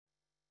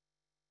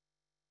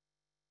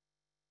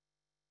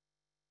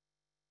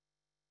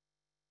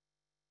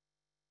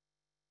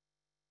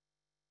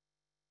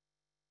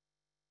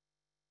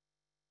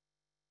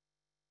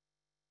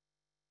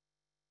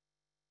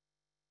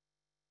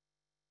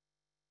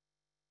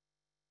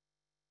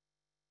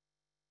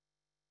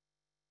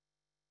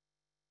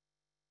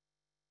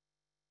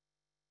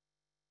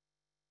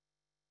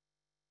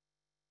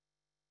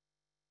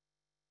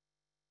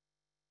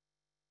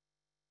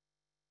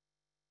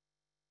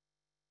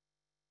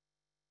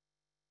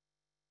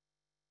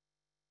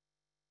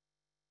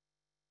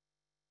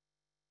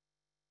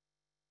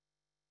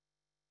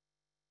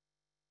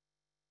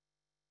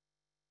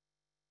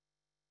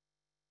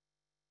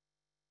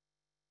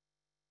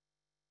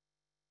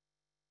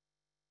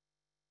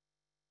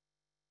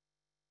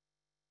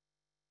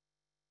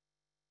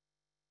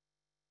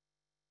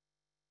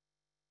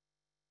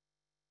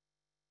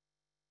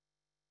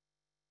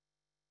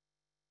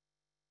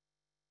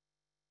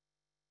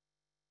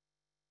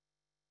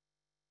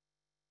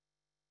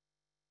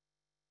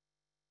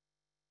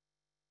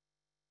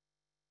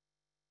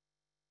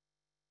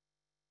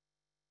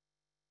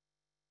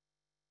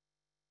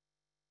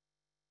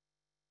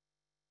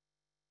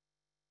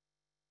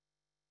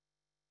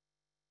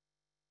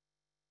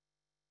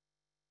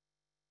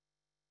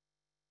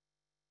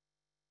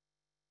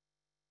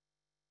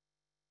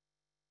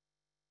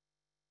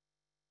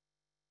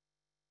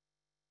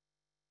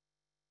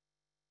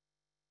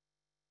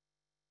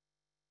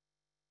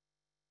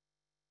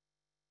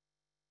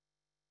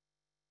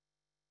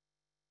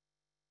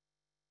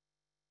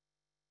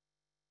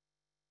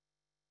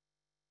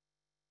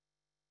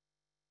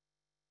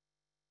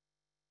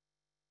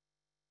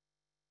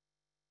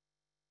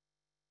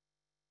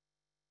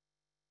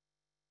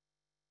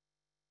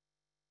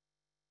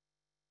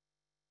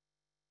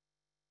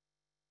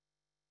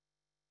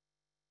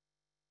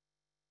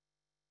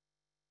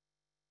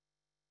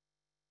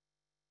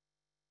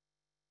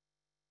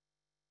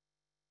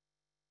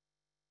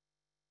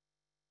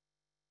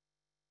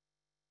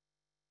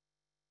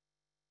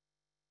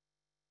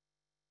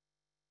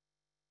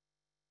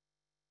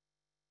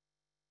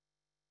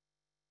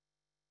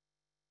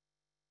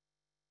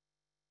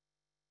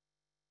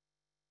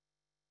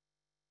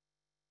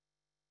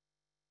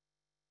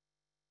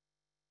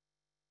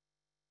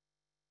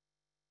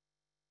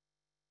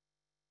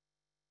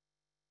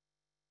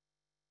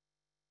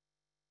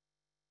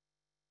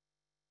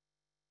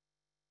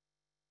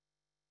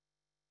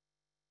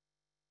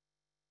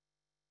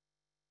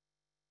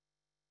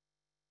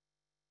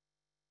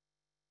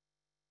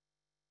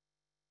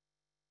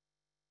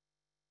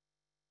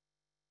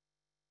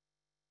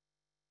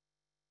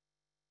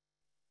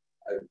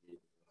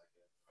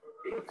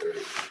So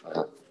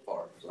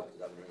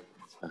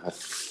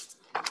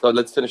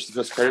let's finish the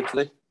first period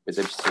today. It's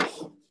interesting.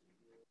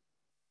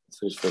 Let's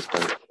finish the first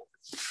period.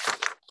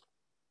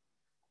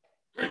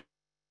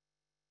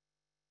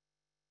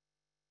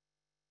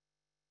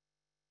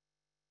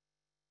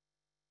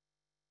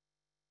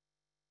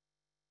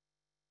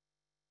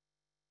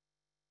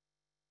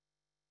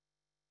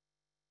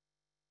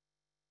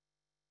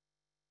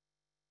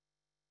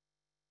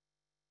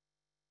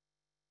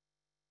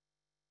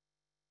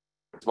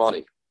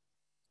 Money.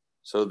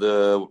 So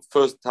the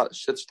first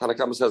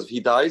Tanakama says if he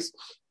dies,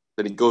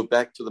 then he goes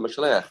back to the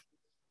Mashaleach.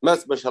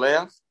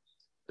 Mashaleach,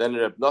 then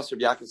Reb Nasser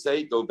Yaakov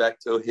say go back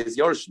to his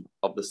Yorshim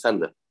of the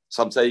sender.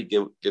 Some say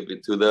give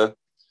it to the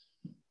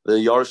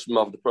Yorshim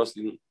of the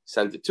person he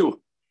sent it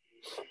to.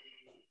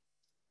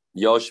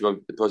 Yorshim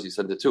of the person he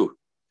sent it to.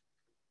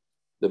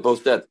 They're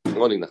both dead. If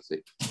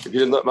you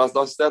didn't know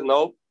dead,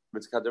 no.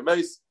 It's Kader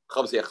Meis.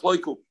 Chavsi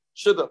Echloiku.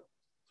 Shoulda.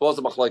 What's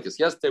the Machlaikas?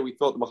 Yesterday we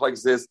thought the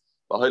Machlaikas is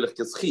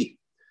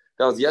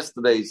that was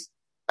yesterday's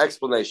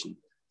explanation.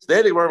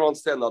 Today they weren't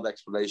understand that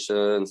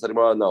explanation. So they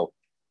were no.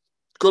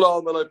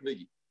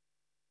 Everybody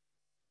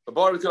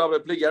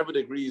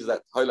agrees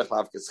that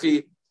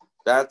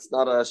that's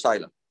not a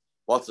shaila.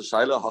 What's a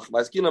shaila?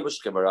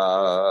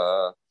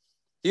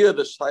 Here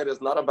the shaila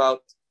is not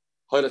about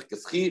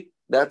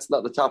that's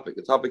not the topic.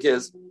 The topic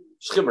is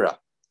shchimra.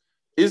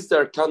 Is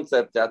there a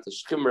concept that the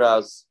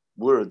shchimra's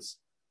words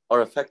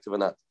are effective or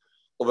not?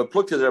 Of a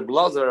pluk to their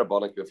blazer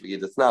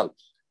it's not.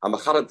 I'm a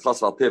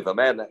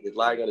man that is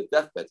lying on his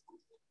deathbed,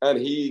 and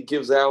he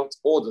gives out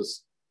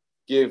orders.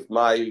 Give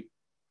my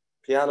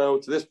piano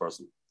to this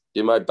person.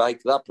 Give my bike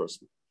to that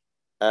person.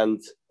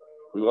 And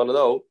we want to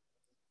know,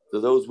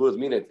 do those words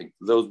mean anything?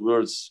 Do those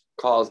words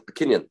cause a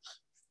kinyan?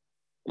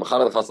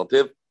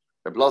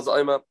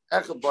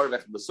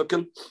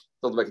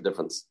 Doesn't make a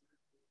difference.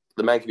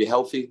 The man can be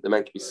healthy. The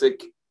man can be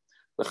sick.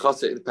 You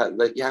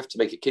have to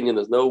make a kinyan.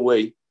 There's no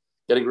way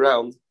getting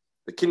around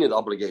the kinyan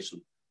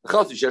obligation. If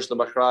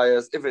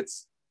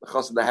it's the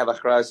chassid they have a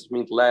chrayas, which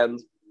means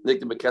land,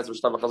 nikna b'ketzer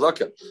shtav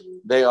chazaka.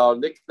 They are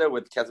nikna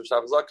with ketzer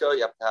shtav chazaka.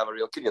 You have to have a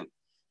real kinyan.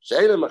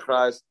 She'elim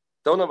achrayas,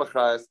 don't have a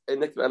chrayas,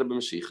 and nikna ela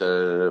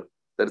b'mashicha.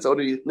 That it's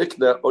only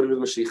nikna only with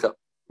mashicha.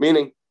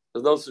 Meaning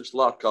there's no such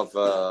luck of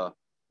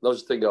no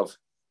such thing of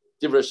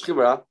divrei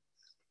shchimra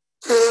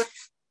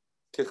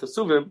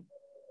kechasuvim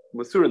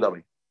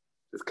musurinami.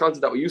 This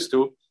concept that we used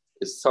to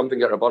is something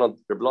that Rabbanan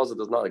Reblaza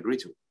does not agree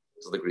to.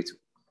 Doesn't agree to.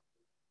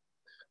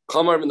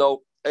 Kamar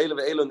no elo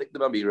ve'elo nikna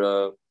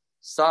b'mira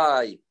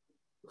sai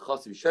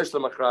chasiv shesh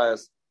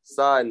lemachrayas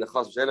sai and the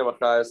chasiv shesh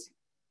lemachrayas.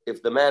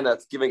 If the man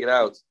that's giving it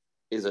out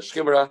is a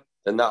shchimra,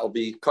 then that will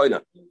be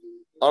koina.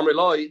 Amri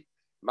loy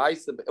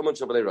ma'aseh be'emun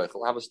shel bnei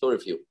rochel. I have a story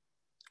for you.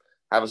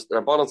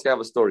 Rabbanan have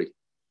a story.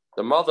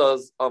 The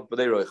mothers of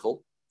bnei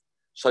rochel,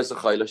 shaisa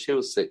chayla, she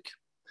was sick.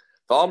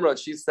 V'amra,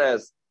 she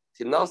says,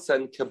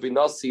 tinasen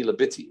kabinasi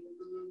lebiti.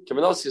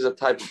 Kabinasi is a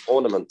type of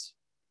ornament,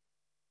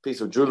 piece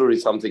of jewelry,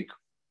 something.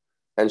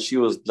 And she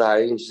was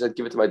dying, and she said,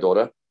 give it to my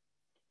daughter.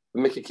 We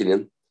make a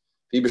kinyan.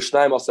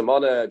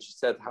 And she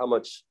said how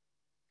much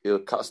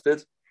it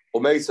costed.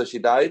 So she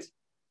died.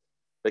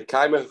 And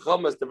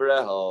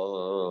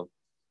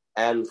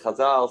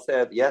Chazal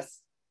said,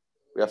 yes,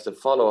 we have to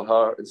follow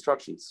her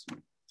instructions.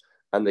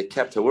 And they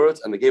kept her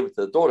words, and they gave it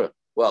to the daughter.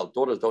 Well,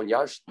 daughters don't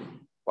yash.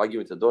 Why give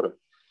it to the daughter?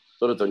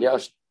 Daughters don't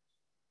yash.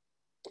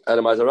 And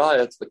in Mazaraya,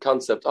 it's the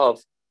concept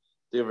of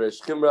divrei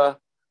shchimra,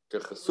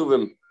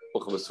 kechasuvim,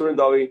 uchavasurin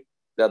davi,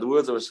 that the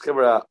words of a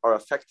shchimra are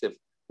effective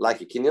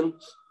like a kinyan.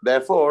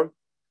 Therefore,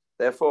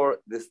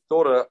 this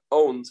daughter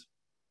owned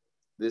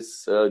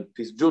this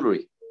piece of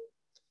jewelry.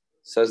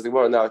 Says the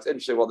word. Now it's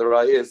interesting what the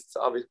raya is. It's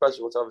an obvious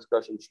question. What's the obvious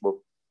question?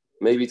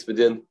 Maybe it's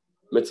within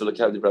mitzvah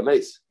l'kav divrei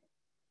meis.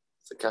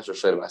 It's a kasher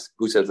shayim ask.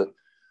 Who says it?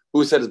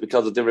 Who said it's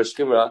because of divrei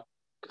shchimra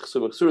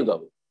k'chasuvim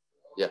davi?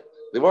 Yeah,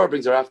 the Gemara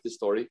brings her after this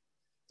story.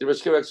 Divrei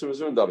shchimra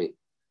k'chasuvim davi.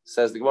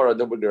 Says the Gemara,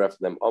 don't bring her after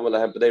them. Amal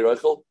lahem b'nei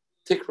rochel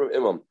tikrum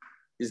imam.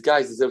 These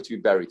guys deserve to be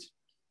buried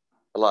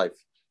alive,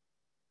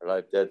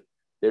 dead.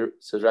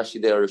 Says Rashi,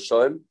 they are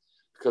Rishoim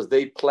because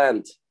they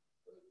planned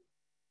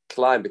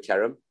climb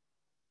B'Kerem,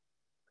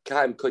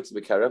 climb Koitz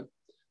B'Kerem.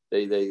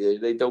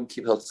 They don't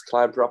keep us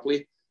climb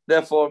properly.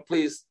 Therefore,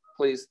 please,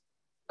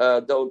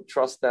 don't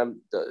trust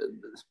them.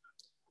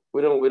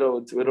 We don't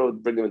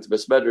bring them into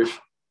Besmedrish.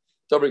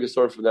 Don't bring a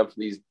story from them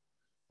from these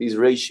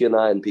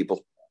Reishianayan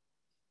people.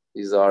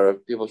 These are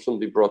people who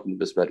shouldn't be brought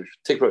into Besmedrish.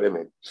 Tikra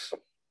Imam.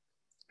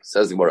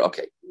 Says the Gemara,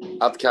 okay.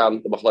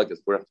 Atkam the machlokes.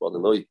 We're not to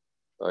know you.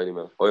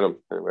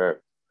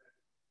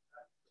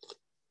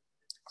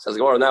 Says the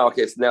Gemara now.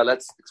 Okay, so now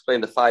let's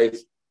explain the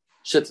 5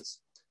 shittas.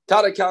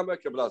 Tanakama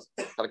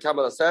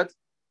said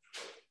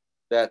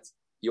that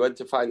you went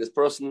to find this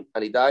person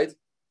and he died,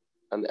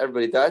 and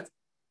everybody died.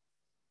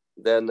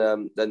 Then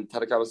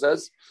Tanakama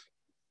says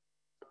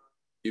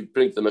you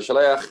bring the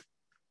Mashaleach.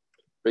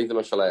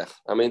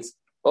 That means,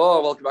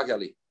 welcome back,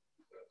 Ali.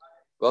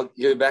 Well,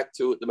 you're back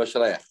to the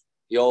Mashaleach.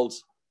 He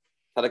holds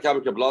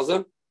Tanakama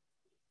Kablaza.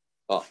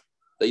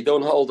 They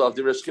don't hold of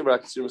the Reshkimra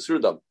Kisur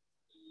Masurdam.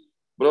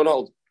 But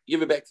no,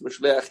 give it back to the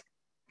Mishleach.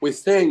 We're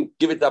saying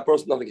give it to that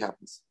person, nothing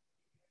happens.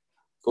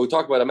 So we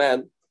talk about a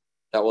man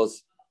that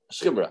was a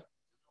shchibra.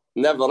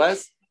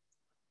 Nevertheless,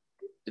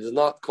 it does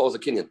not cause a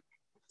kinyan.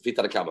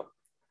 Vita kama.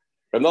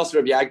 Rav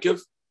Nosson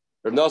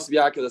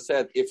Yaakov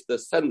said if the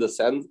sender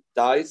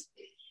dies,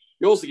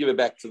 you also give it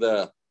back to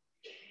the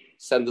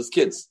sender's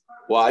kids.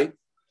 Why?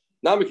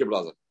 Namikir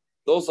Blaza.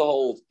 Those who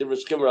hold Divra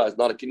Shchimra is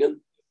not a kinyan.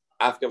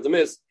 After of the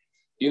miss,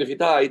 even if he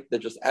died, they're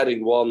just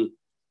adding one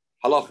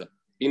halacha.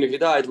 Even if he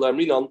died,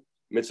 Lamrinon,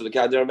 Mitzvah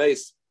Kadir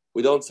Mace.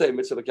 We don't say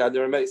Mitzvah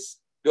Kadir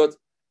Mace. Good.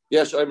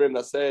 Yes, Oimrim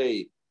that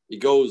say he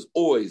goes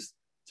always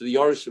to the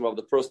Yorishim of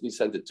the person he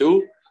sent it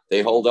to.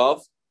 They hold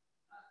off.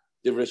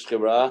 Divra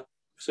Shchimra,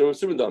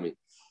 Surundami.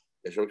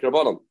 Yeshua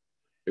Karabanim.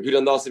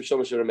 Repeat Nasi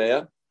Shomash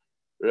Remeah.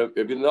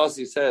 Repeat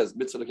Nasi says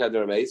Mitzvah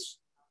Kadir Mace.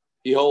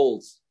 He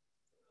holds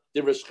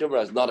Divra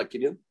Shchimra is not a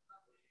kinyan.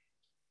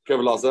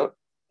 Kravalaza.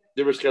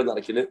 Divra Shchimra not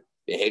a kinyan.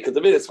 He hated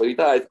the minutes when he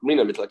died.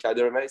 Mina Mitzvah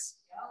Kadir Mace.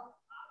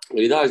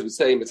 When he dies, we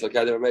say Mitzvah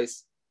Kadir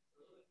Mace.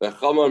 The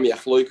Chamar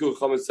Miachloiku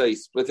Chamar say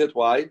split it.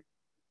 Why?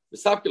 They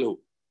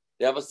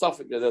have a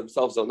suffix that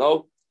themselves don't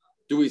know.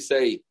 Do we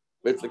say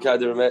Mitzvah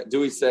Kadir Mace?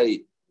 Do we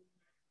say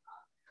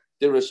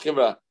Divra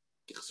Shchimra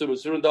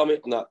Surundami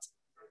or not?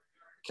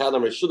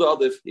 Kadam Shudda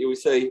Adif. Here we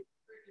say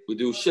we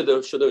do Shudda,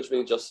 which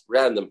means just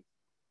random.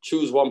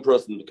 Choose one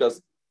person,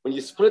 because when you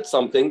split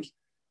something,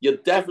 you're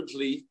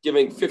definitely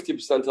giving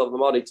 50% of the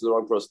money to the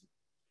wrong person.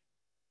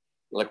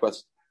 Like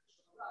what?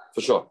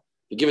 For sure.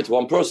 You give it to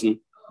one person, you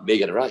may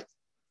get it right.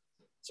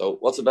 So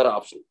what's a better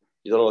option?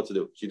 You don't know what to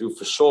do. You do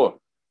for sure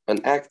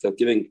an act of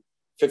giving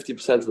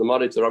 50% of the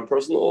money to the wrong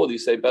person, or do you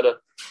say better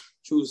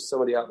choose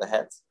somebody out of the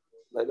hat?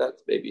 Like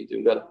that, maybe you're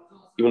doing better.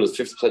 Even with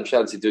 50%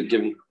 chance you're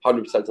giving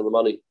 100% of the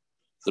money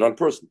to the wrong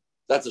person.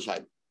 That's a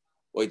shame.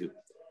 What do you do?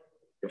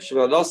 Rav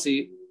Shimon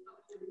Nasi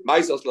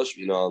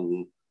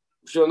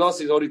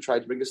has already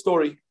tried to bring a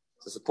story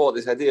to support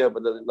this idea,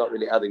 but they're not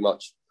really adding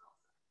much.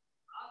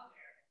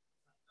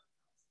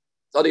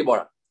 Zadi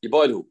Mora,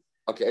 Yiboilu.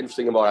 Okay,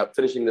 interesting about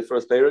finishing the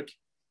first parak.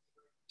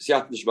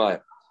 Siyat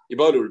Nishmaya.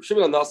 Yiboilu, Rav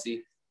Shimon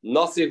Nasi.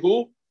 Nasi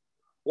who?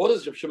 What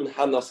does Rav Shimon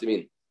HaNasi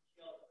mean?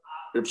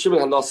 Rav Shimon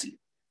HaNasi.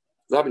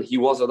 Does that mean he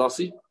was a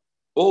Nasi?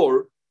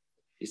 Or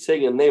he's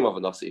saying the name of a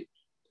Nasi?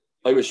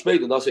 Was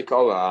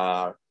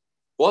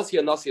he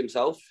a Nasi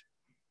himself?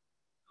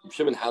 Rav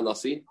Shimon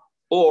HaNasi?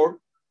 Or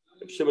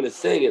Rav Shimon is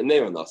saying the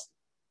name of Nasi?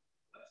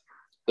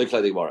 Looks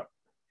like the Gemara.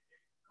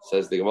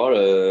 Says the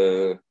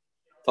Gemara,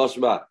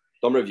 Tashma,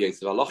 Dom Rav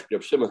Yosef, Allah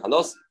Rav Shimon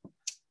HaNasi.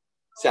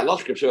 Say Allah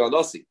Rav Shimon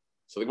HaNasi.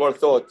 So the Gemara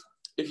thought,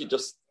 if you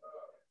just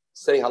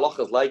say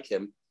halachas like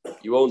him,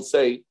 you won't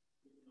say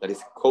that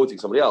he's quoting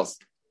somebody else.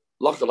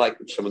 Halacha like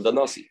Rav Shimon the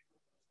Nasi.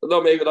 But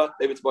no, maybe not.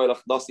 Maybe it's more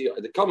Nasi.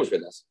 The comes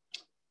with Nasi.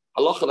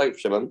 Halacha like Rav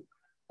Shimon,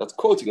 that's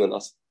quoting the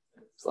Nasi.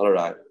 It's not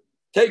alright.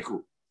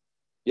 Teiku.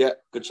 Yeah,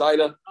 good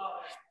China.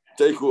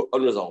 Teiku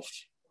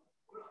unresolved.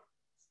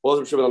 What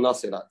was Rav Shimon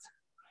Nasi that?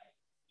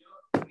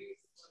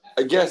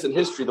 I guess in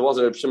history there was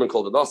a Rav Shimon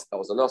called a Nasi. That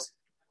was a Nasi.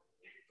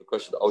 The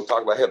question, we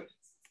talk about him.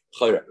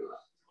 Chayra.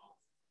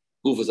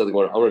 Ufa said the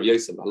Gemara, Amar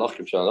Yosef, Halach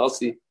Rav Shimon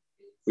Nasi.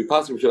 We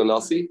pass Rav Shimon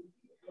Nasi.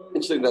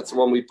 Interesting, that's the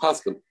one we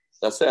passed him.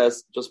 That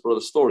says, just brought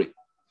a story.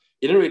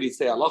 He didn't really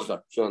say Halach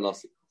Rav Shimon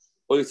Nasi.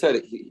 What he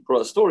said, he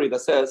brought a story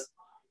that says,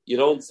 you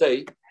don't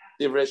say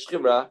Divrei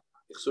Shchimra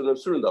Yichsunim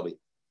Surundami.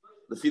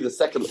 The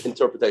second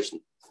interpretation.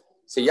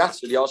 Say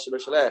Yachshel Yashim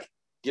Shalech.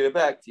 Give it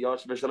back to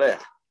Yashim Shalech.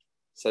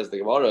 Says the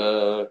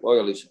Gemara.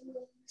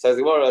 Says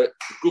the Gemara.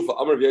 Kufa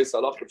Amar V'Yosef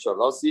Halach Rav Shimon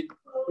Nasi.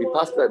 We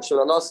passed that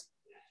Shimon Nasi.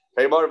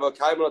 Hey Marva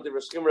Kaimra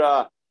Divrei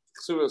Shchimra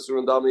Yichsunim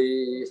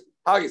Surundami.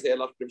 How do you say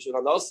Halach Rav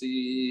Shimon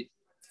Nasi?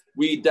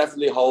 We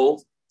definitely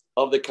hold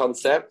of the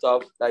concept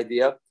of the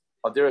idea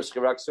of Divrei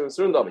Shchimra Yichsunim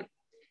Surundami.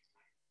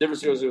 Divrei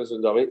Shchimra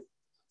Surundami.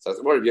 Says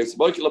the Gemara.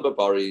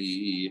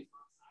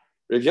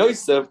 Rav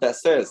Yosef that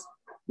says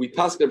we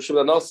pass Rav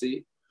Shimon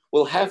Nasi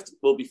will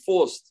be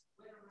forced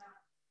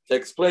to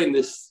explain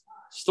this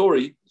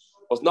story.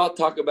 Was not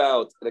talk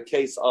about in a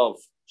case of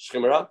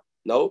Shchimra.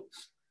 No,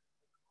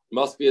 it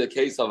must be a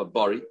case of a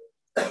bari.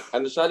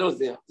 And the shadows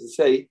they have to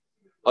say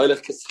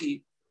Oilech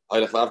Keschi,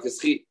 Oilech Lav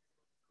Keschi.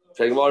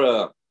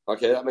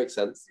 Okay, that makes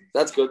sense.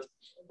 That's good.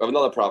 We have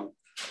another problem.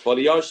 But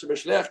the Yashim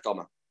Shalech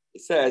Kama.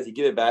 It says you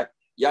give it back.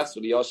 Yes,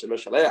 with the Yashim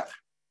Shalech.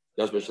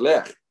 Yashim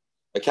Shalech.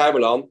 A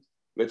Kaimelon.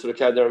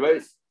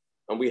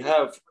 And we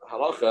have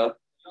halacha,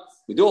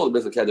 we do all the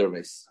business keder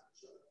meis.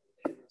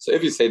 So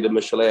if you say the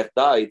Mishalech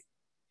died,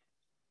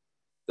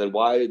 then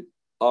why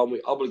are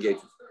we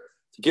obligated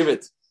to give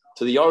it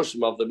to the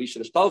Yorshim of the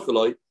Mishnah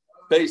Shtalchaloi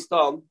based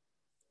on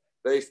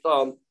the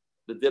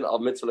din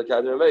of mitzvah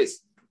keder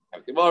meis?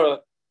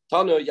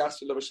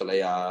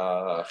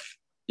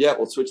 Yeah,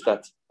 we'll switch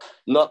that.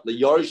 Not the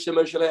Yorshim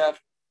Mishalech.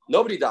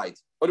 Nobody died.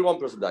 Only one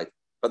person died,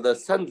 but the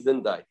sender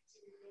didn't die.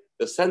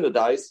 The sender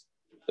dies.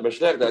 The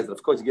Mishlech dies, and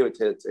of course you give it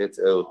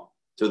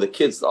to the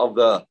kids of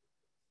the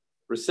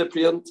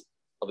recipient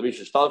of the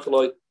Mishnah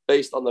Shtalchaloi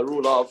based on the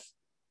rule of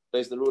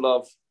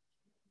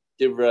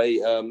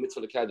Divrei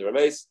Mitzvah L'Kader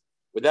Remeis.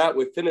 With that,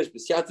 we've finished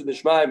B'Siyata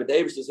Nishmayim and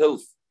David's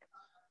Hilf.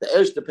 The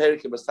Ershte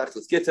Perik in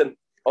Masechtas Gittin.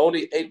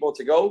 Only 8 more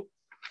to go.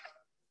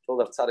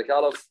 Told of Tzadik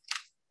Aleph.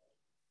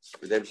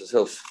 David's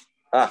Hilf.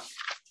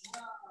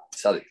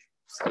 Tzadik.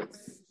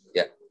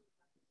 Yeah.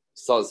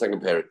 Start the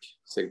second Perik.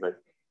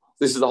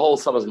 This is the whole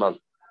summer's month.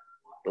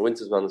 The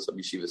winter's month and some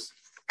yeshivas.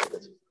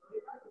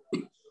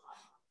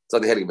 It's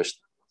on the heading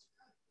Mishnah.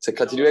 It's a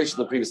continuation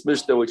of the previous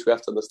Mishnah, which we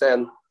have to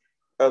understand.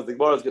 As the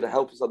Gemara is going to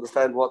help us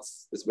understand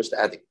what's this Mishnah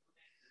adding.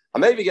 I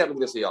may be getting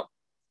this yom.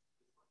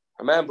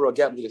 A man brought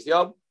getting this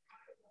yom.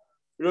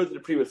 We wrote to the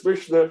previous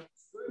Mishnah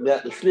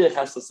that the shliach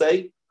has to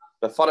say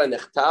b'fara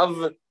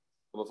nechtav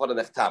or b'fara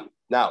nechtam.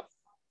 Now,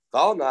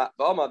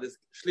 Valma, this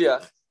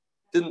shliach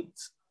didn't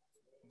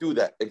do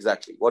that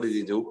exactly. What did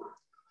he do?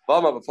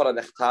 Valma b'fara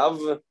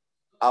nechtav,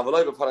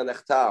 avaloi b'fara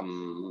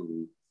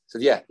nechtam. So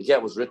yeah, the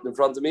get was written in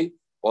front of me,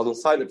 wasn't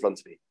signed in front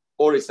of me.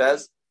 Or he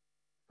says,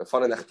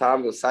 b'fara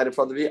nechtam was signed in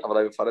front of me,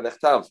 avaloi b'fara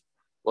nechtav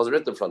wasn't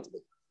written in front of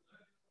me.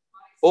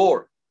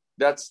 Or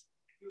that's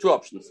 2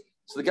 options.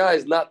 So the guy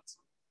is not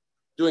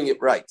doing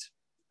it right.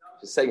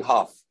 He's saying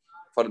half.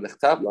 For the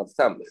nechtam, not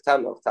tam,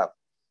 nechtam, not tam.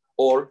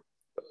 Or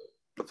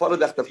for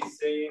the nechtam. He's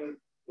saying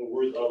the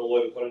word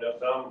avaloi for the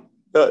nechtam.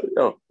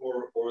 No.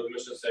 Or the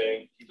Mishnah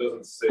saying he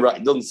doesn't say.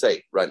 Right, it doesn't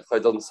say. Right,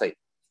 it doesn't say. It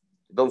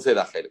doesn't say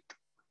that.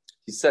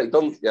 He said,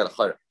 doesn't. Yeah,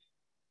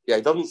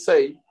 it doesn't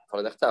say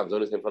for the nechtam. It's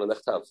only saying for the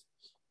nechtam.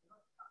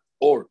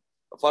 Or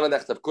for the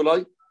nechtam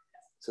kuloi.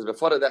 Says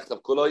before the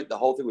nechtam kuloi, the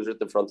whole thing was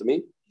written in front of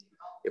me.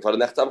 If for the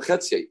nechtam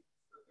chetzei,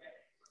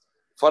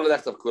 for the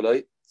nechtam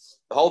kuloi,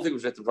 the whole thing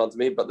was written in front of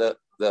me, but the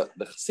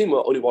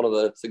chesima, only one of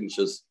the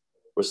signatures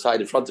were signed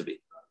in front of me.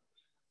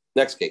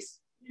 Next case,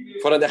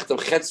 for the nechtam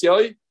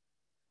chetzei,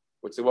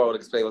 which the word will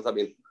explain what that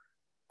means.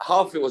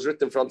 Half of it was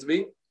written in front of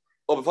me,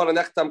 or before the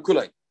nechtam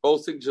kuloi,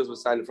 both signatures were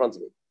signed in front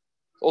of me.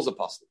 Also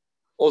possible.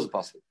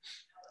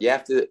 You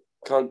have to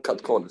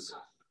cut corners.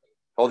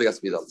 Whole thing has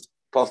to be done.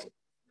 Possible.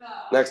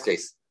 Next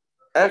case.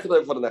 You have 2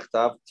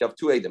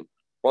 Eidim.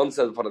 One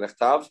says for the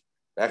Nechtav,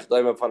 the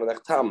for the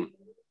Nechtam.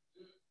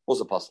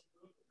 Also possible.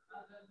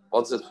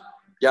 One says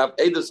you have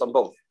Eidus on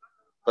both,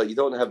 but you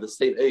don't have the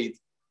same Eid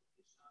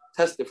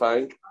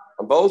testifying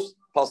on both.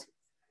 Possible.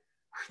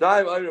 2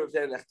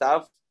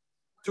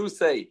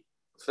 say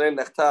for the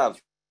Nechtav,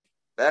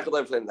 for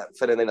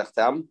the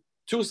Nechtam.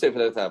 2 say for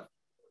the Nechtav.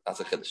 That's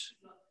a Chiddush.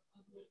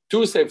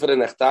 2 say for the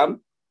Nechtam,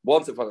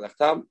 1 say for the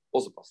Nechtam.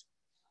 Also possible.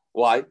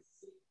 Why?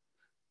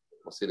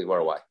 We'll see the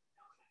Gemara why.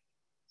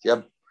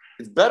 Yeah,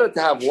 it's better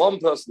to have one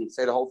person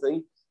say the whole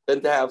thing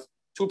than to have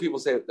 2 people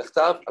say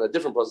nechtav and a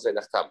different person say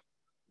nechtam.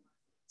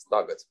 It's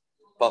not good.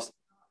 Possible.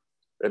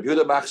 Rabbi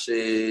Yehuda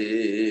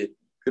Machshi.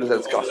 Yehuda says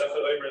it's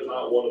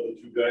not one of the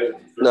 2 guys.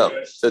 No,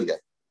 third guy.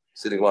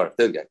 Sitting Gemara,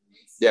 third guy.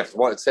 Yeah, if you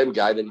want the same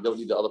guy, then you don't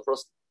need the other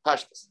person.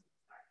 Pashtas.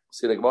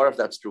 See the Gemara if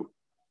that's true.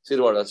 See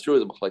the Gemara, that's true.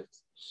 The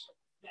Machlekes.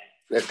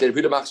 Next, Rabbi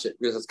Yehuda Machshi.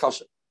 Because it's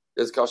kasha.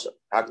 It's kasha.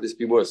 How could this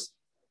be worse?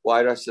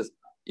 Why? Rashi says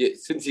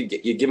since you're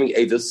giving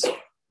edus.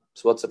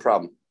 So what's the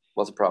problem?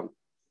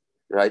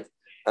 Right?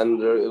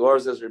 And the Gemara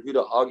says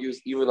Rebuta argues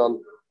even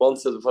on one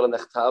says before the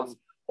nechtav,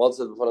 one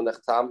says before the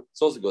nechtam.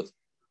 It's also good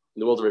in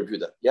the world of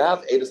Rebuta. You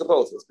have eight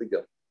both. It's a big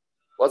deal.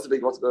 What's the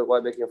big? Why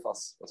making a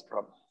fuss? What's the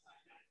problem?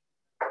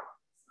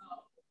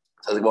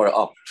 Says the Gemara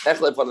up.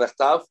 Echle for the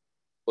nechtav,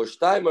 or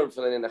steimer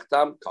for the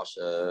nechtam.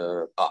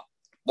 Kasha.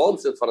 One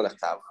says for the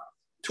nechtav,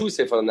 2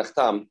 say for the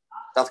nechtam.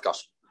 That's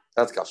kasha.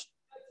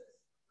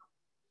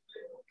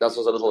 That's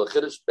what's a little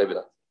chiddush. Maybe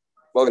not.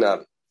 We're gonna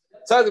have it.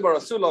 Says the Gemara,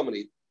 Asul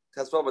Amali,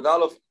 Tesva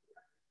Badalov,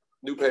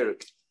 new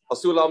Perik.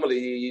 Asul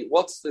Amali,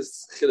 what's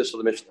this chiddush of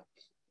the Mishnah?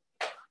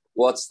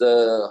 What's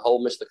the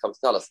whole Mishnah come to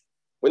tell us?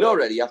 We know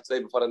already, you have to say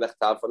before the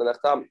nechtam, for the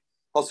nechtam.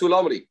 Asul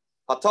Amali,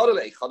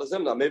 Hatarelei,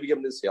 Chadazimna, maybe give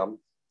him this yam.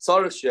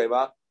 Sarach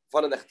Sheva,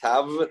 before the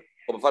nechtav,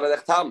 or before the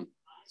nechtam.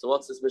 So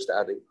what's this Mishnah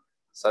adding?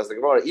 Says the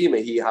Gemara, Ime,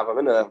 he have a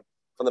minute.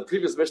 From the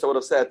previous Mishnah would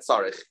have said,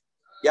 Sarach.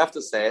 You have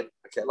to say it.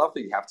 Okay,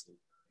 lovely, you have to.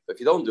 But if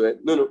you don't do it,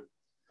 no.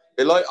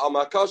 Eloi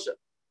Amakasha.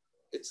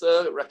 It's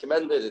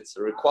recommended, it's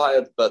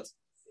required, but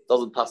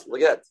doesn't pass the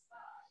get.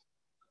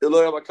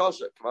 Eloi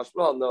Amakasha.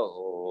 Kamashma,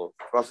 no.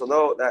 Kamashma,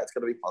 no, it's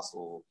going to be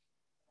possible.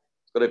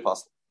 It's going to be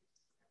possible.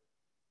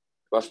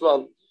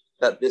 Kamashma,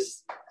 that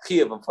this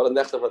chiyuv for the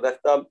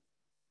nechtam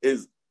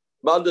is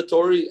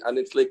mandatory and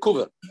it's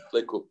lekuva.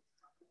 Lekuv.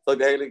 It's like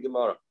the Heilige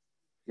Gemara.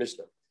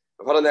 Mishnah.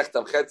 For the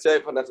nechtam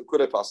chetzei, for the nechtam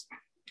could pass.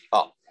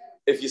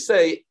 If you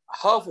say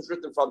half is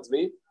written in front of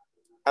me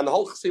and the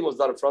whole chesima was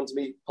done in front of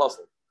me,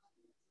 possible.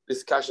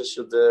 This kasha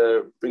should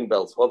ring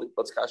bells.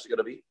 What's kasha going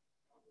to be?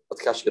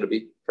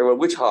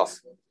 Which half?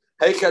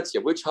 Hey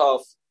chetzia, which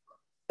half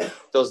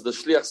does the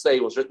shliach say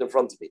was written in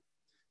front of me?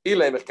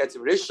 If it's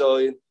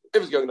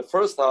going in the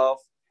first half,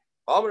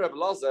 Amar Rebbe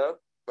Lazar,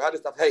 we had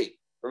this stuff. Hey,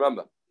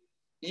 remember,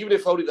 even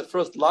if only the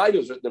first line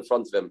was written in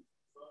front of him,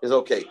 is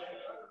okay.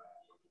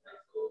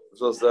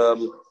 This was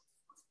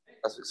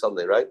last week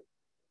Sunday, right?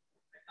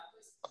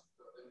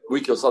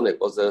 Week or Sunday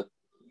was the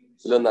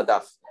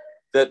Daf.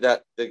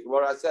 That the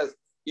Gemara says,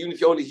 even if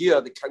you only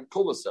hear the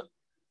Kankumasa,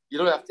 you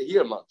don't have to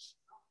hear much.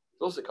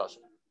 also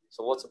kosher.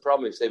 So what's the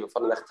problem if you say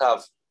b'fana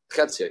nechtav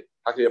chetzia?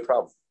 How can it be a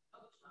problem?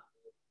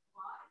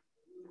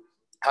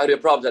 How do you have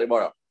a problem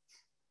anymore?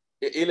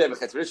 If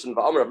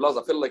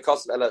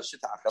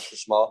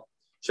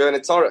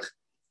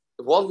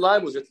one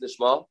line was written in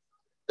Shema,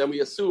 then we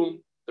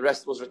assume the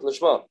rest was written in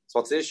Shema. So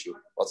what's the issue?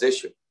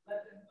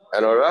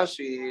 And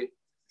Rashi,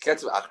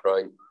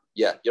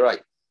 yeah, you're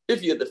right.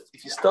 If you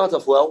start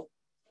off well,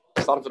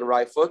 start off with the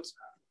right foot,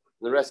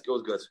 and the rest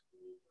goes good.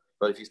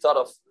 But if you start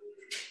off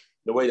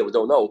in a way that we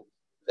don't know,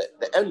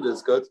 the end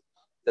is good,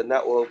 then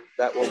that will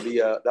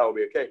be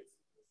okay.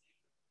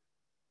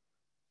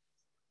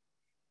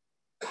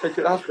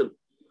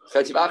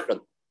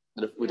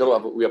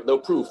 We have no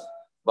proof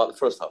about the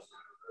first half.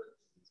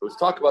 So let's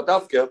talk about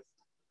Dafka.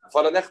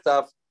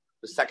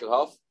 The second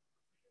half.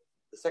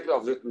 The second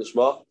half is written in the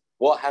Shema.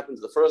 What happens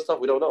to the first half?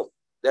 We don't know.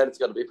 Then it's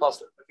going to be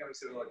possible. Can we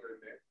say it like right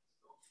there?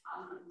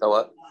 So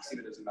what? See,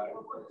 it doesn't matter.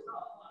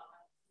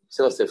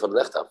 So let's say for the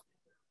next half.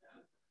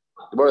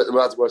 The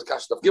word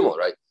Kash of Gimel,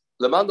 right?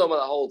 The man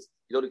holds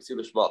you don't see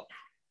the Shema,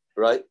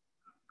 right?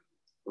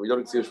 We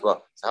don't see the Shema.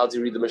 So how do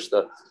you read the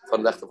Mishnah for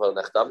the next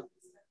half?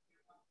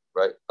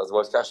 Right? That's the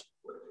word Kash.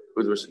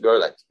 Who the Mishnah go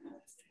like?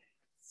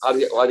 Why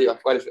do you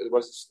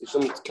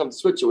shouldn't come to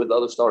switch it with the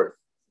other story?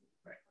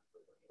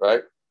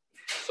 Right?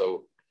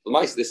 So the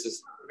mice, this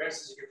is You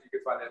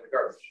could find that in the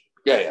garbage.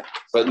 yeah,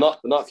 but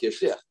not for your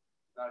shliach.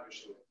 Not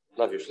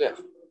Not for your shliach.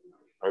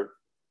 Right?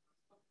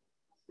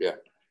 Yeah,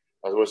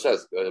 as the word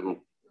says, even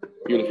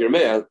if you're a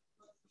man,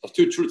 there's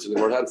two truths in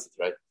the word answer,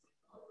 right?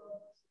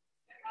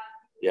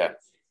 Yeah.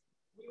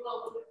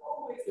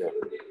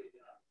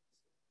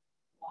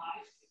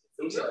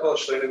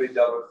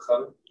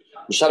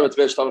 Mishana mit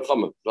Beis Shlam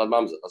Chama. Blood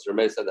Mamza. As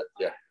Ramey said that.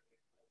 Yeah.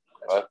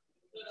 Right.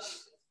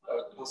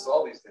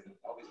 All these things.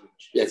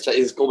 Yeah,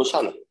 it's called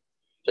Mishana.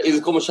 Is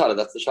it called Mishana?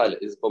 That's the Shaila.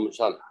 Is it called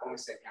Mishana? Only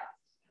say half.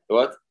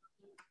 What?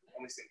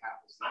 Only say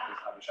half. It's not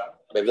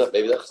Mishana.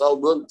 Maybe that's all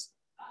good.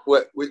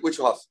 Which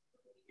half?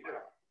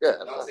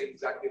 Yeah. Not saying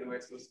exactly the way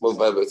it's supposed to be.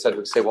 Well, but it said we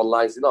can say one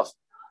line is enough.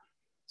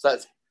 So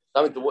that's,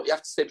 you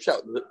have to say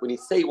pshat. When you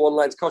say one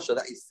line's kosher,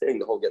 that is saying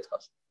the whole gets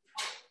kosher.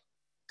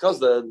 Because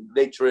the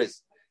nature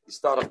is, you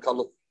start off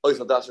called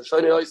that's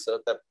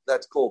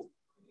cool.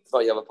 It's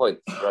not you have a point,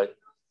 right?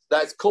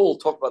 That's cool.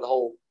 Talk about the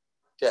whole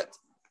get.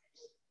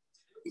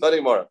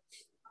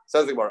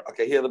 Says the Gemara.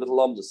 Okay, here the little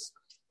lomdus.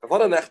 So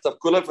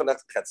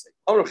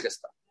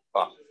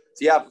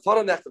you have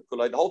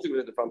the whole thing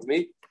was in front of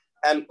me,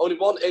 and only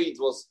one aid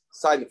was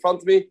signed in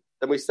front of me.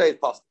 Then we say it's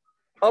possible.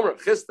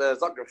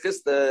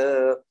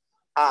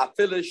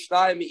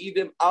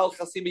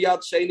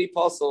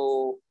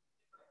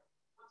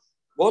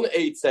 One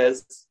aid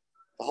says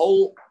the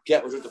whole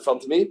get was written in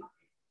front of me,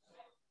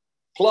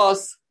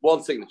 plus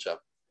one signature.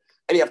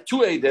 And you have two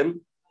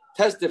aidim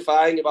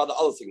testifying about the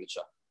other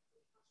signature.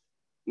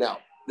 Now,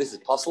 this is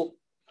possible.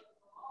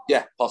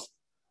 Yeah,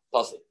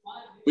 possible.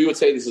 We would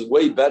say this is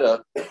way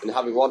better than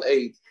having one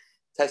aid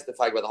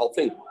testifying about the whole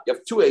thing. You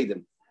have two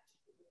aidim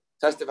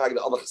testifying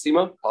the other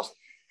chasima. Possible.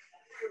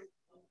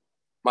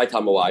 My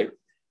time why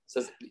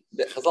says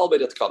the Chazal by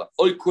the Tkada.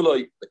 Oy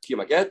kuloi the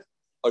kimaget,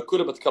 oy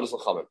kuloi but Tkada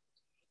salchamim.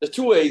 There's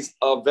two ways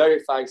of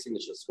verifying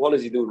signatures. One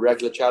is you do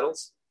regular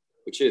channels,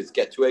 which is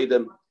get two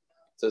aidim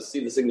to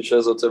see the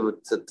signatures or to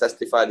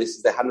testify this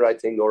is their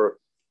handwriting or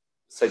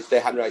say it's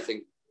their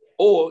handwriting.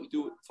 Or you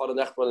do it for the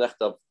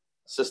nechtav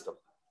system.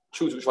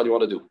 Choose which one you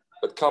want to do,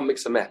 but come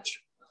mix and match.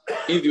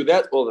 Either do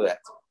that or that.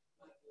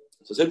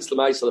 So since the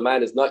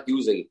man is not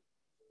using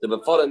the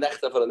for the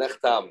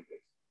nechtav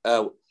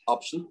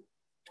option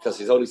because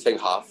he's only saying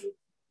half,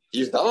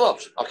 use the other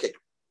option. Okay,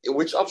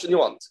 which option you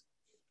want?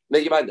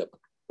 Make your mind up.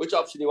 Which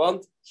option you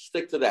want?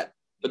 Stick to that,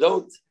 but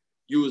don't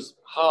use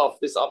half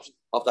this option,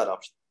 half that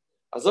option.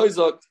 As I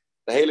said,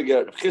 the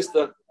Heilige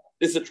Gittin.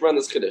 This is a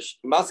tremendous chiddush.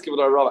 I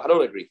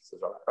don't agree.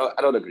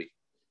 I don't agree.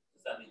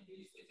 Does that mean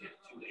if you have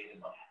two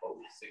aidim on both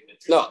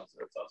signatures? No.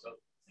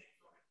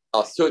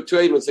 Also... Two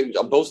aidim signatures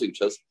on both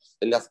signatures,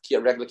 and that's a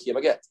regular kiyam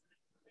again.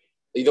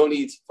 You don't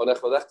need fanech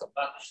v'lechtam.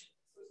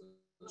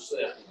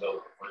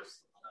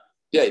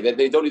 Yeah,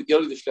 they don't need the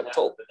shliach at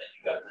all. But then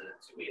you got the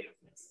two aidim.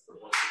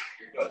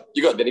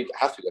 You got then you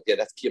have to go. Yeah,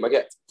 that's kiyam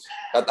again.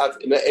 That's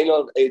in the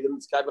England aidim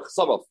it's kaimach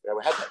chasamov. Yeah,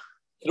 we had that.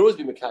 It can always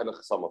be mekaimach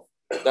chasamov.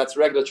 That's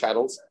regular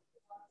channels.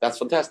 That's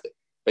fantastic.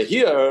 But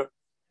here,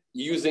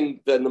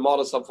 using the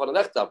modus of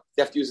Fananechtav,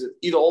 you have to use it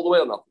either all the way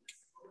or nothing.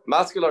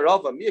 Masculine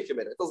Rava,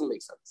 it doesn't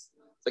make sense.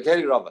 It's like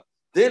any Rava.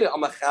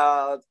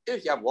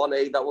 If you have one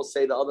aid that will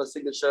say the other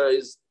signature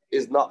is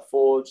not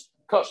forged,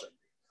 kosher.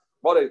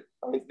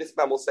 This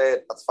man will say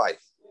it, that's fine.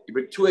 You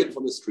bring two aid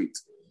from the street.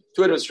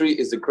 Two aid from the street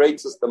is the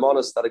greatest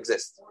demonis that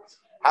exists.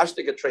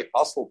 Hashtag a trade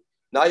apostle.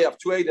 Now you have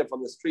two aid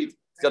from the street,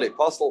 it's got a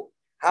apostle.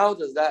 How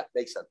does that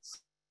make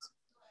sense?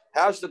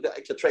 How should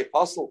the trade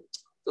apostle?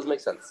 Doesn't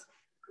make sense.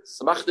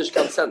 Samachdish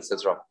can't sense,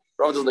 says Rav.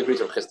 Rav doesn't agree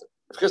to Gittin.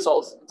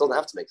 Gittin doesn't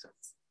have to make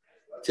sense.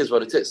 It is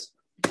what it is.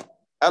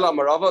 Ela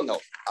Marava, no.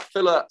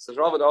 Afila, says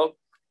Rav, no.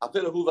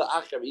 Afila huva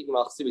acher, even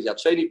al chasivas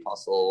yachsheni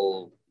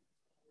apostle.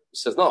 He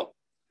says no.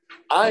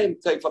 I'm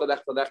taking for the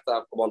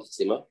nechta one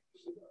chesima.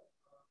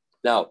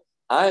 Now,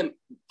 I'm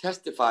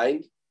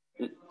testifying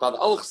by the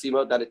other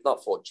chesima that it's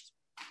not forged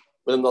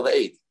with another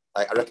aid.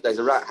 I recognize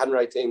the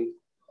handwriting,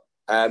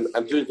 and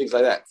I'm doing things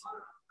like that.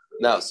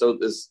 Now, so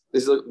this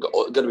is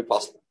going to be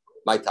possible.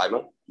 My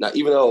timer. Now,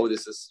 even though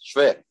this is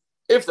schwer,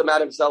 if the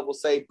man himself will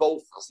say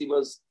both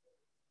chesimas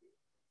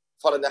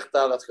for the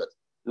nechta, that's good.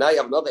 Now you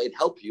have another aid to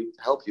help you.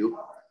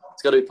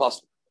 It's going to be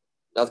possible.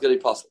 That's going to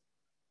be possible.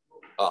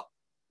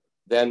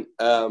 Then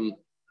how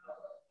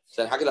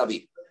can that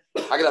be?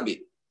 How can that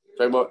be?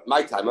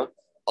 My timer.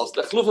 Als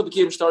de geloven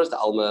bekeerd stars the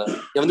alma, you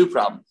have a new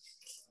problem.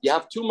 You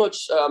have too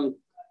much.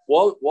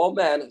 One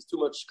man has too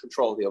much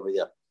control over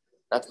here.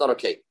 That's not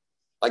okay.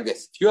 Like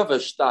this. If you have a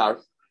star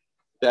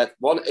that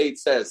 1/8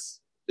 says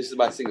this is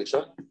my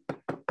signature,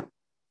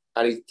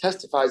 and he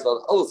testifies on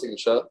the other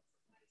signature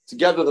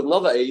together with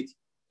another aid,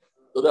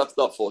 so that's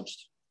not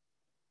forged.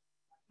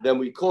 Then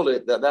we call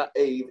it that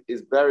aid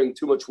is bearing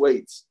too much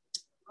weight.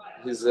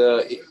 His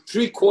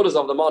 3/4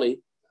 of the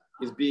money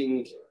is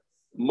being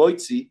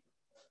moitzi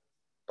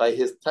by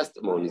his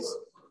testimonies.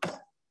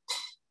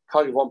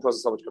 Can't give one person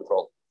so much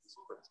control.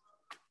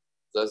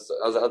 That's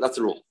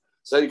the rule.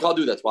 So you can't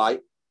do that. Why?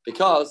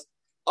 Because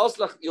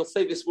also you'll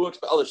say this works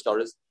by other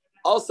stars.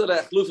 Also the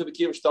chlufa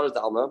bekim stars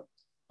the alma,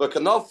 but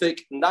kanafik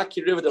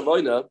naki river the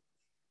moina.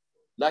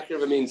 Naki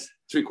river means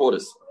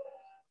 3/4.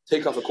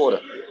 Take off a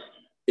quarter.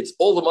 It's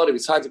all the money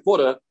besides a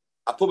quarter.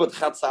 I put it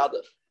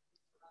chatzada.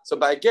 So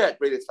by a get,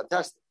 really, it's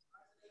fantastic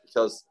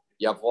because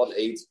you have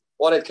 1/8.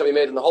 1/8 can be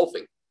made in the whole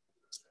thing.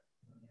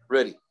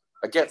 Really,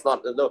 a get's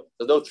not. There's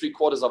no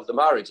 3/4 of the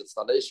marriage. It's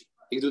not an issue.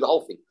 You can do the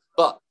whole thing.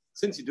 But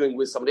since you're doing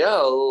with somebody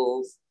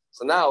else,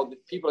 so now the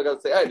people are going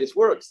to say, "Hey, this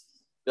works."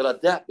 They'll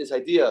adapt this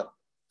idea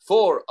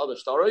for other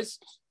stories,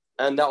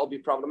 and that will be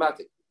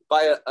problematic.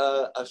 By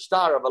a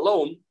star of a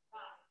loan,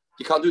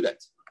 you can't do that.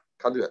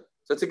 Can't do that.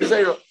 So it's a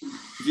gezerah.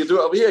 If you do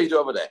it over here, you do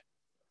it over there.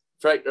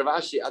 Frank Rav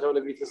Ashi, I don't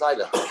agree with this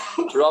either.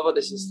 Rava,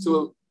 this is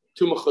too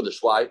mechudesh.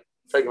 Why?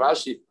 Frank Rav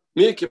Ashi,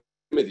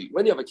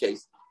 when you have a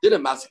case,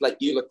 didn't mask like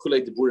Yila Kule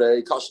de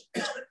Bure Kasha.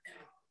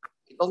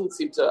 It doesn't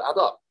seem to add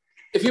up.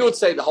 If you would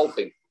say the whole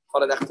thing, for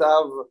the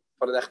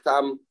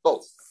nechtam,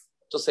 both,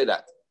 just say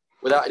that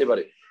without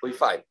anybody, we'll be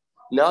fine.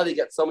 Now they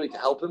get somebody to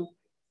help him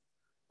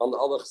on the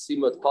other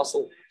chesima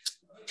apostle.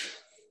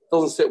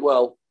 Doesn't sit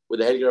well with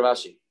the Heilige Rav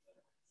Ashi.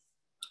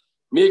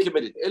 Mir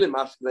committed.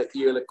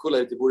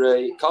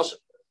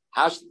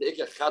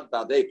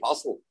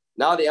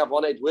 Now they have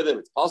 1/8 with him.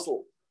 It's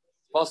possible.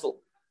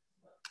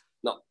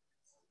 No.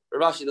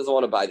 Rav Ashi doesn't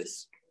want to buy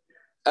this.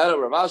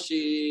 Rav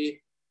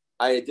Ashi,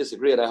 I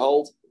disagree and I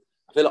hold.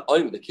 I feel like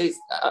I'm in the case.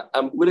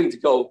 I'm willing to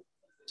go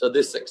to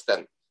this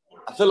extent.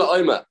 I feel like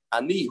I'm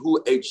ani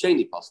who ate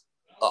sheni possible.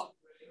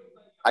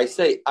 I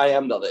say I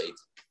am not 8.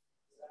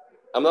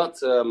 I'm not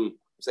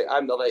say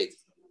I'm not 8.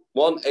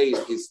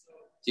 1/8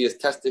 he is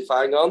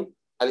testifying on,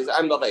 and he says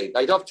I'm not 8. Now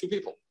you don't have 2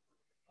 people.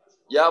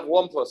 You have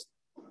one person.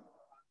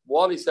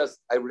 One he says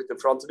I written in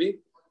front of me,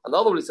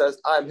 another one he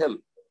says I'm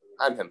him.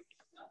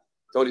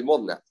 Don't need more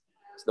than that.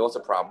 So what's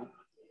the problem?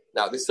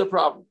 Now this is a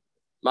problem.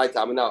 My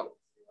time now,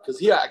 because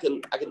here I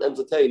can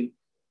entertain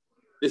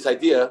this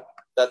idea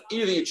that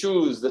either you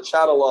choose the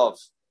channel of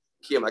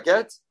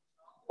Kiyamaget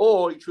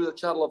or you choose the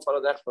channel of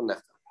Faradech from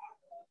Nechta.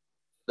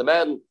 The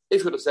man,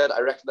 if he would have said, I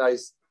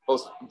recognize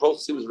both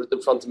chesimas written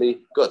in front of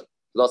me, good.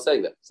 He's not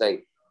saying that. He's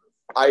saying,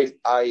 I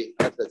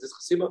recognize this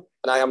chesima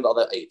and I am the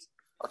other 8.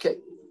 Okay,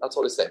 that's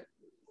what he's saying.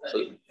 So,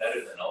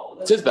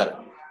 it is better.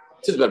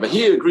 But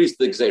he agrees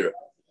to the Gzeira.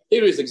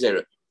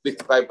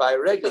 By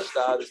regular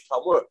style, this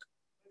can't work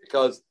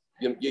because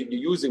you're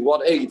using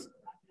 1/8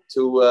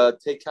 to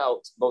take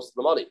out most of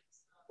the money,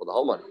 or the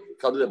whole money. You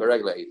can't do that by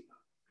regular aid.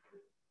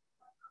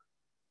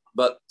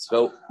 But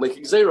so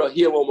making Gzeira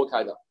here, one more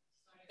kind of.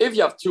 If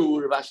you have 2,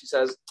 Rav Ashi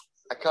says,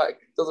 it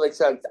doesn't make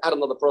sense. To add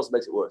another person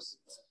makes it worse.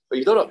 But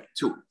you don't have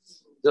 2. You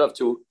don't have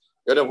 2.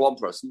 You don't have one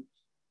person.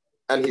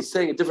 And he's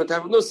saying a different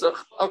type of nusach.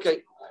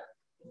 Okay.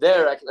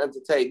 There I can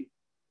entertain.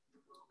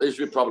 This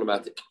should be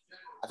problematic.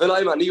 I feel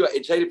like I knew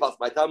a shady past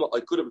my time.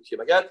 I could have been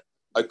Kimaget.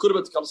 I could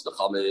have been comes to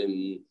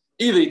Chamim.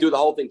 Either you do the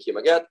whole thing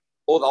Kimaget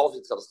or the whole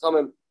thing comes to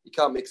Chamim. You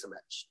can't mix and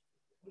match.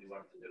 What do you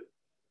want to do?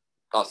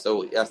 Oh,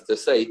 so he has to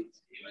say.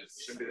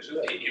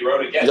 He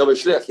wrote again.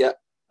 Yeah.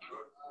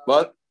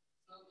 What?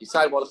 You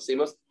sign one of the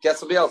chesimas, get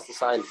somebody else to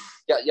sign.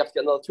 Yeah, you have to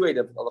get another 2/8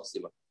 of the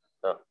chesima.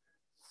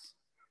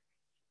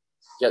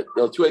 Get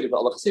 2/8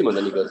 of the chesima,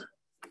 then you're good.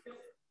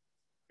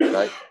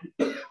 Right?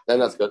 Then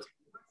that's good.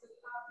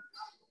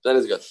 Then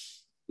it's good.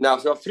 Now,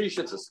 so you have 3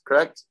 shittahs,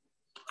 correct?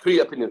 3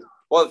 opinions.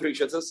 What are the 3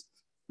 shittahs?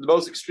 The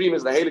most extreme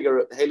is the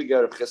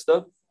Heiliger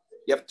Chista.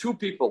 You have 2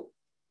 people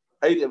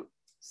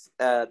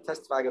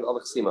testifying on the other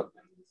chesima.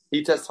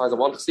 He testifies on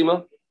one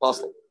chesima,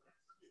 possible.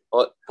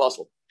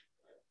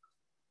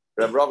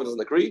 Rav doesn't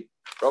agree.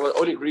 Rav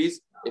only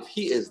agrees if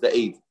he is the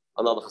aid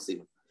on the other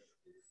chesima.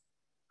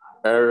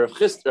 Rav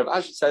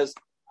Ashi says,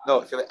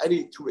 no, if you have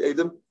any 2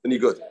 aidim, then you're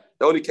good.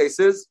 The only case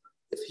is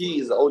if he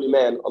is the only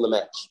man on the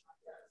match.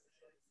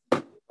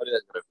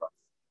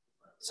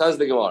 Says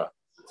the Gemara.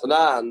 So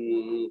now,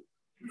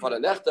 for the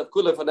next of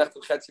Kula, for the next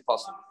of Chetzi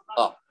Pasuk.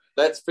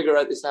 Let's figure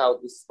out this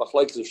out. This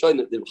Machlokes is showing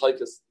the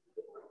Machlokes.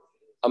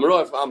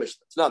 Amaroy for Amish.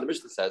 So now the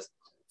Mishnah says,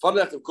 for the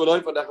next of Kula,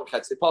 for the next of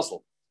Chetzi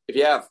Pasuk. If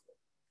you have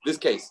this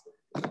case,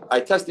 I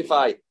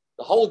testify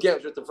the whole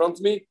get is in front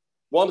of me,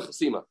 one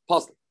Chasima,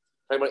 Pasuk.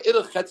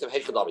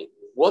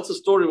 What's the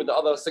story with the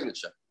other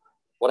signature?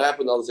 What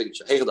happened on the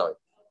signature? If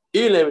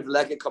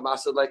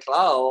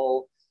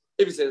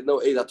you say there's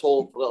no aid at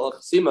all for the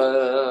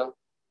Chasima,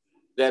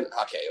 then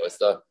okay,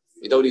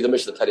 you don't need the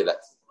Mishnah to tell you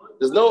that.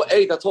 There's no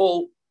aid at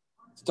all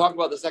to talk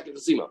about the second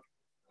Chasima.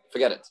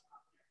 Forget it.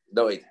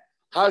 No aid.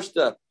 It's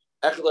not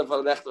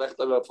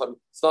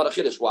a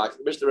Chiddush. Why?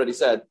 The Mishnah already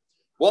said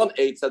one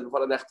aid said for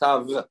the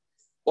Nechtav,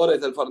 one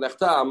aid said for the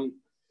Nechtam.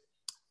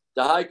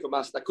 The high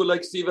commander, I could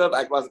like Siva,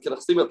 I was a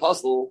Chasima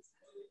apostle.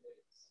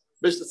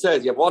 Mishnah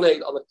says you have one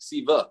aid on the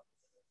Siva,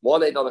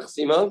 one aid on the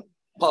Chasima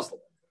apostle.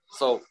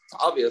 So it's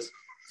obvious.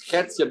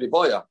 You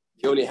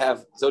only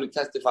have it's only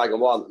testifying on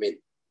one. I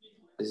mean,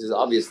 this is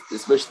obvious.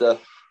 This Mishnah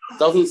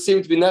doesn't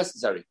seem to be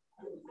necessary.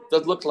 It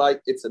doesn't look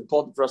like it's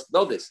important for us to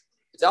know this.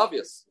 It's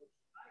obvious.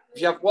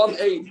 If you have one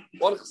aid,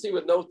 one Chassim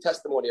with no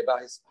testimony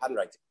about his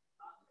handwriting,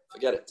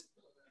 forget it.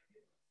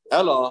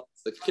 Ella,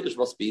 the Kiddush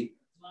must be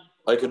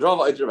I could draw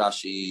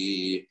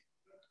Rashi.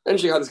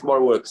 Interesting how this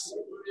Gemara works.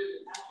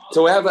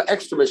 So we have an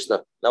extra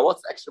Mishnah. Now,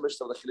 what's the extra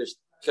Mishnah of the Kiddush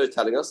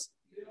telling us?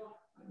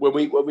 When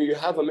we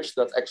have a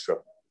Mishnah that's extra,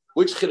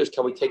 which Kiddush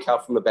can we take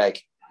out from the bag?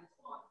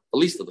 The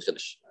least of the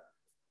Kiddush,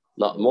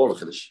 not more of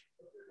the Kiddush,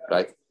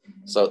 right?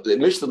 So the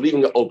Mishnah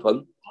leaving it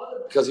open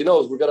because he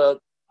knows we're going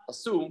to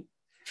assume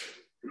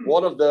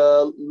one of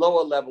the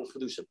lower level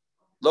Kiddushim,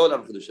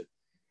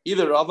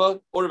 either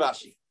Rava or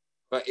Rashi.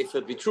 But if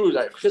it be true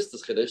that if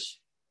Christus Kiddush,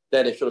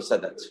 then it should have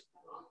said that.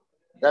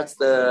 That's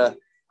the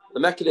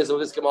mechanism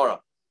of this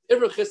Gemara. If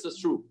Rechis is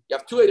true, you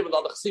have two Eidim and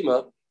the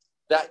Chasima,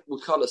 that we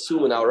can't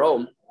assume in our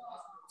own.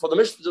 For the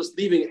Mishnah just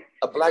leaving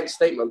a blank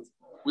statement,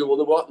 we will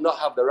not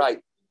have the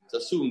right to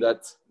assume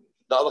that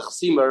the other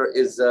Chasima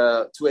is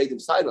two Eidim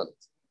silent.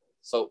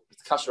 So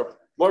it's kasher.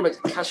 More makes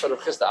kasher of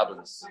Chista out of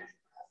this.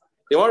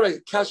 They want to make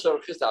a kasher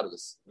of Chista out of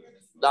this.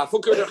 The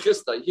Afukar of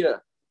Chista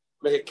here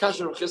make a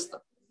kasher of Chista.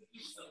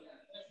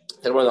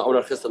 They want to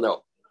own Chista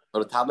now.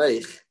 Or a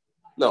Tameich.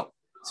 No.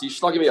 So you're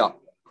slugging me up.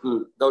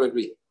 Don't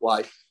agree.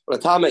 Why? For a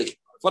Tameich.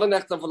 For the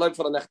Nechtav, for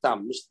the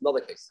Nechtam.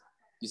 Another case.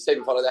 You say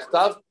for the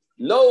Nechtav,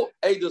 no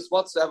Eidus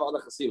whatsoever on the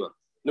Chasima.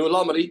 No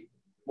Lamari.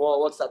 Well,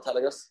 what's that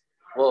telling us?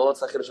 Well, what's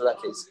the Kiddush of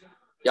that case?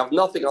 You have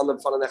nothing on the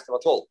for the Nechtav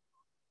at all.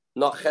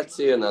 Not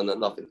Chetzi and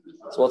nothing.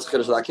 So what's the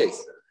Kiddush of that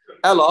case?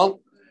 Ella.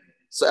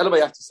 So Ella,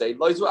 you have to say,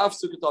 Loizu Af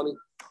Sukatani.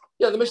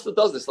 Yeah, the Mishnah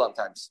does this a lot of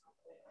times.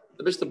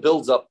 The Mishnah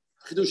builds up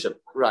Chidushim.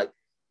 Right.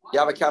 You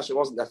have a cash, it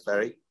wasn't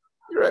necessary.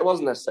 You're right, it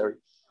wasn't necessary.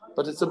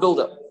 But it's a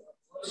build-up.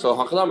 So,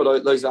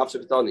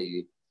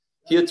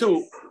 here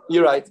too,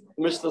 you're right. The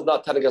Mishnah is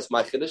not telling us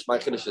my Chiddush. My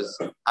Chiddush is,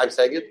 I'm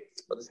saying it,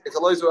 but it's a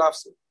Loizu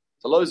Afsu.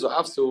 It's a Loizu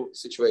Afsu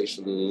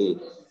situation.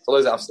 It's a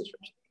Loizu Afsu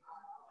situation.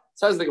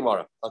 Says the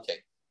Gemara.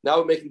 Okay. Now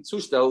we're making two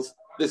stells,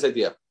 this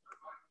idea.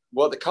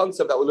 What the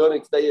concept that we're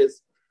learning today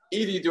is,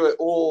 either you do it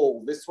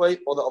all this way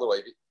or the other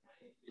way.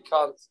 You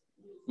can't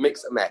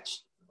mix and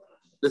match.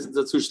 This is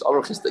the Tush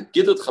Arachista.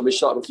 Gittin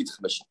Chamisha and Gittin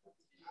Chamisha.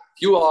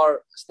 If you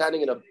are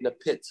standing in a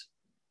pit,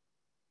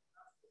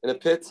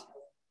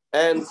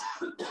 and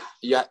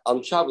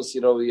on Shabbos, the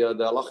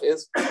halach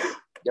is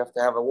you have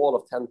to have a wall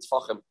of 10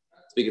 tefachim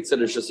to be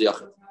considered just a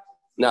yachid.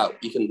 Now,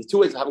 the two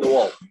ways of having a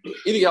wall.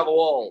 Either you have a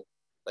wall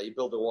that you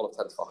build a wall of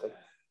 10 tefachim,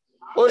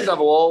 or you have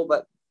a wall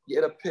that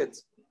you're in a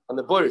pit and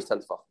the boiler is 10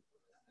 tefachim.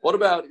 What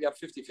about if you have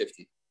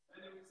 50-50?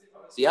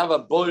 So you have a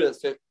boiler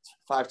that's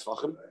 5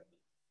 tefachim,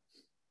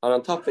 and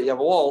on top of it, you have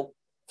a wall,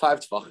 5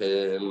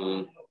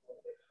 tefachim.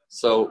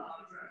 So,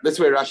 this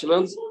way Rashi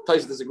learns,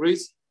 Taisa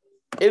disagrees.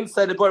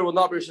 Inside the boiler will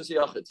not be Rishas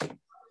Yachid.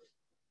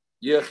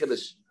 Yeh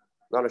Chiddush.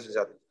 Not Rishas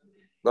Yachid.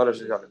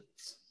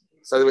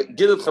 So,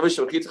 Gidin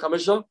Chamisha and Chitz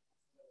Chamisha,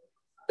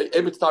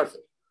 Ebit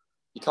Tarfin.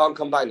 You can't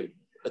combine them.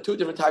 There are two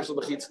different types of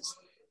Mechitzas.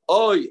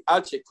 Oy,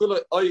 Ache,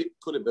 Kula, Oy,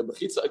 could have been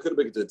Mechitza, it could have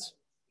been Gidin.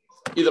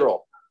 Either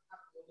or.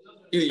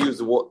 Either use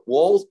the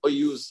walls or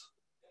use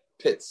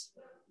pits.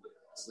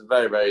 This is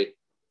very, very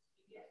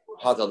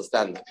hard to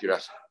understand if you're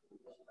Rashi.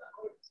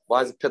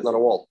 Why is a pit not a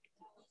wall?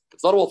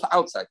 It's not a wall for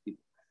outside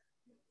people.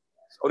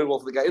 It's only a wall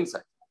for the guy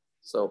inside.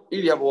 So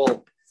either you have a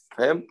wall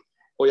for him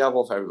or you have a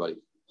wall for everybody.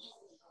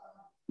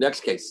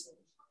 Next case.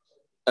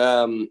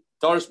 Darish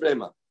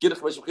Brema.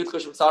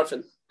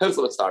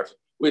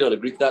 We don't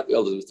agree to that. We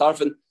all do with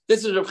Tarfin.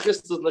 This is Rav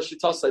Chisda's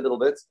Lashitasa a little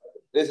bit.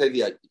 This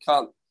idea.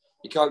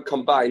 You can't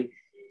combine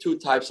two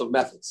types of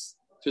methods.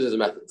 Two types of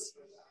methods.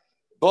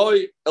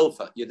 Boy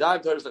Ilfa.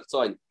 Yadayim Darish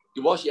Lachzoin.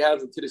 You wash your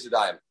hands in Tiris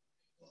Yadayim.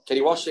 Can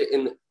you wash it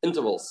in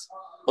intervals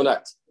or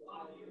not?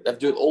 You have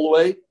to do it all the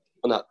way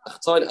or not?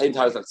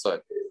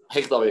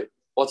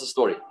 What's the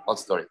story?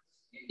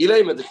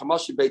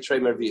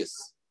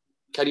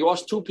 Can you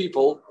wash two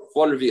people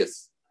for one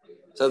revius?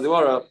 Says the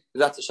Gemara,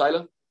 that's a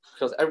shaila?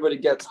 Because everybody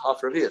gets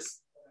half revius.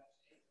 Is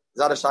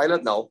that a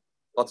shaila? No.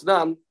 But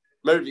now,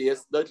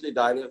 Mervius, Deutlich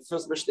Dine,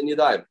 first mission in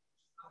Yadayim.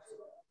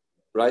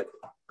 Right?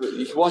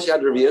 You can wash your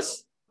hand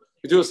Mervius.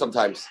 You do it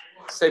sometimes.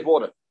 Save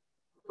water.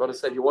 You want to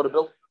save your water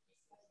bill?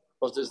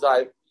 Wash this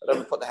dive, and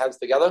then put the hands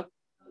together.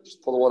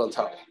 Just pull the one on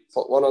top.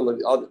 Put one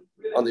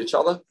on each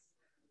other.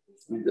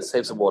 And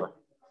save some water.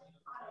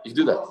 You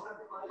can do that.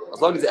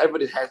 As long as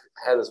everybody's hand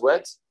is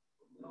wet,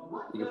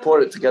 you can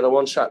pour it together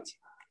one shot.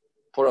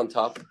 Pour it on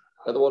top.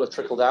 Let the water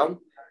trickle down.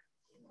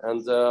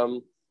 And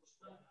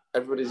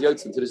everybody's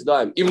yoked into this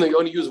dime. Even though you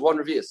only use one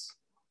revius.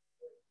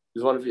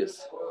 Use one revius.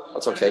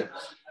 That's okay.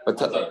 But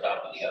One's on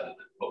top of the other,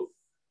 then both.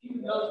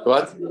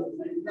 What?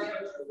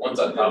 One's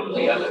on top of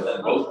the other,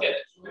 then both get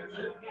it.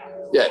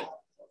 Yeah.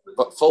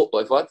 But full,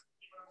 like what?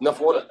 Enough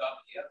water? On top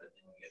of the other,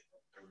 then you get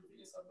the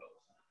revius on both.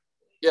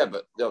 Yeah,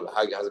 but no,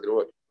 how's it going to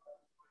work?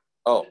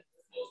 Oh.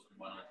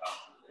 One on top.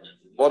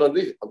 One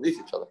underneath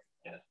each other.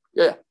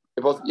 Yeah.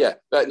 They both, yeah.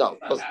 Right, no.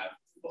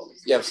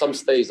 Yeah, some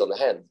stays on the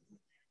hand.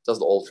 It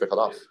doesn't all trickle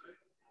off.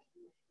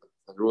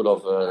 The rule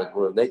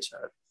of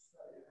nature.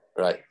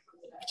 Right.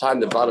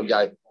 Time the bottom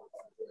guy.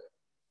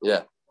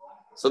 Yeah.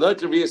 So no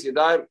revius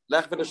yadayim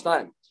lech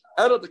v'nashtayim.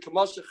 Ela the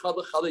kamasha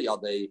chada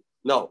yadei.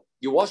 No,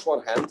 you wash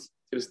one hand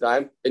to this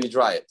time and you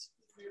dry it.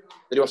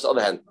 Then you wash the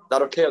other hand.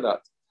 That okay or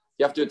not?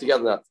 You have to do it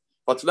together. Not.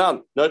 But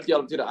now, not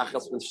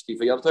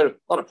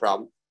a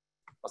problem.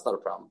 That's not a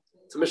problem.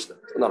 It's a mishnah.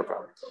 It's not a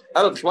problem.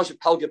 Ela the kamasha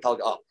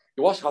pelga.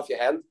 You wash half your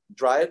hand,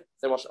 dry it,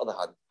 then wash the other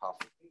hand half.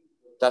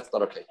 That's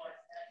not okay.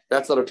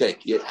 That's not okay.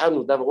 Your hand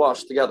was never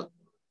washed together.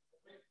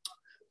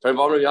 Yeah,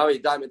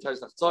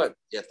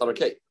 it's not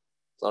okay.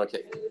 It's not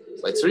okay.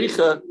 It's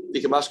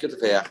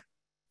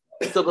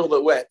still a little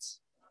bit wet.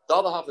 The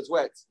other half is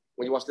wet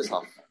when you wash this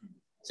half.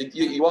 So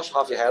you wash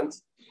half your hand,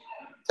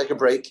 take a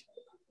break,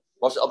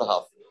 wash the other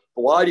half.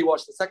 But why do you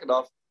wash the second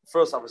half? The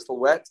first half is still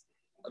wet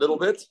a little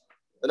bit,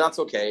 then that's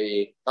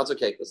okay. That's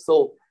okay. It's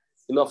still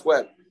enough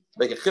wet to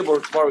make a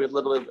chibur. Tomorrow we get a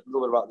little bit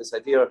about this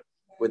idea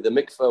with the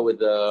mikveh, with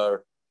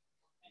the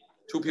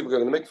two people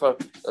going to the mikveh.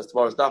 That's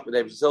tomorrow's daf with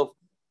David himself.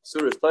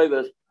 Surah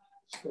Toiver.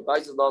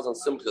 Weißes Nas an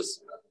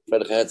Simchus.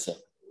 Fertig Hetze.